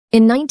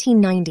In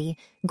 1990,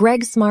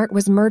 Greg Smart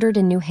was murdered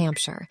in New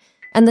Hampshire,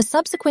 and the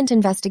subsequent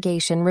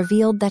investigation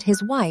revealed that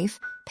his wife,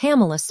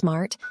 Pamela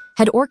Smart,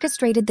 had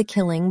orchestrated the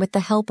killing with the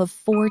help of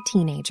 4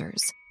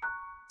 teenagers.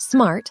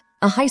 Smart,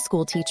 a high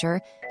school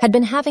teacher, had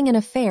been having an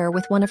affair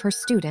with one of her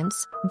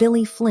students,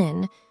 Billy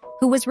Flynn,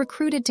 who was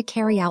recruited to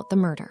carry out the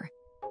murder.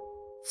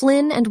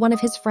 Flynn and one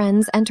of his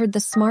friends entered the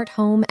Smart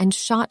home and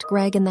shot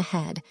Greg in the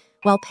head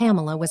while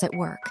Pamela was at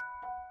work.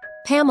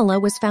 Pamela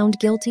was found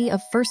guilty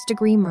of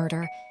first-degree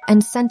murder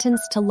and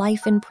sentenced to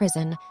life in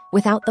prison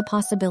without the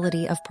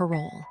possibility of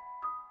parole.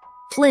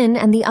 Flynn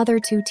and the other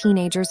 2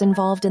 teenagers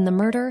involved in the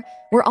murder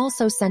were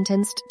also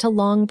sentenced to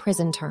long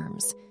prison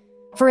terms.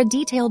 For a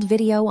detailed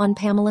video on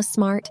Pamela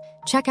Smart,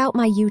 check out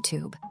my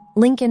YouTube,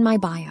 link in my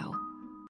bio.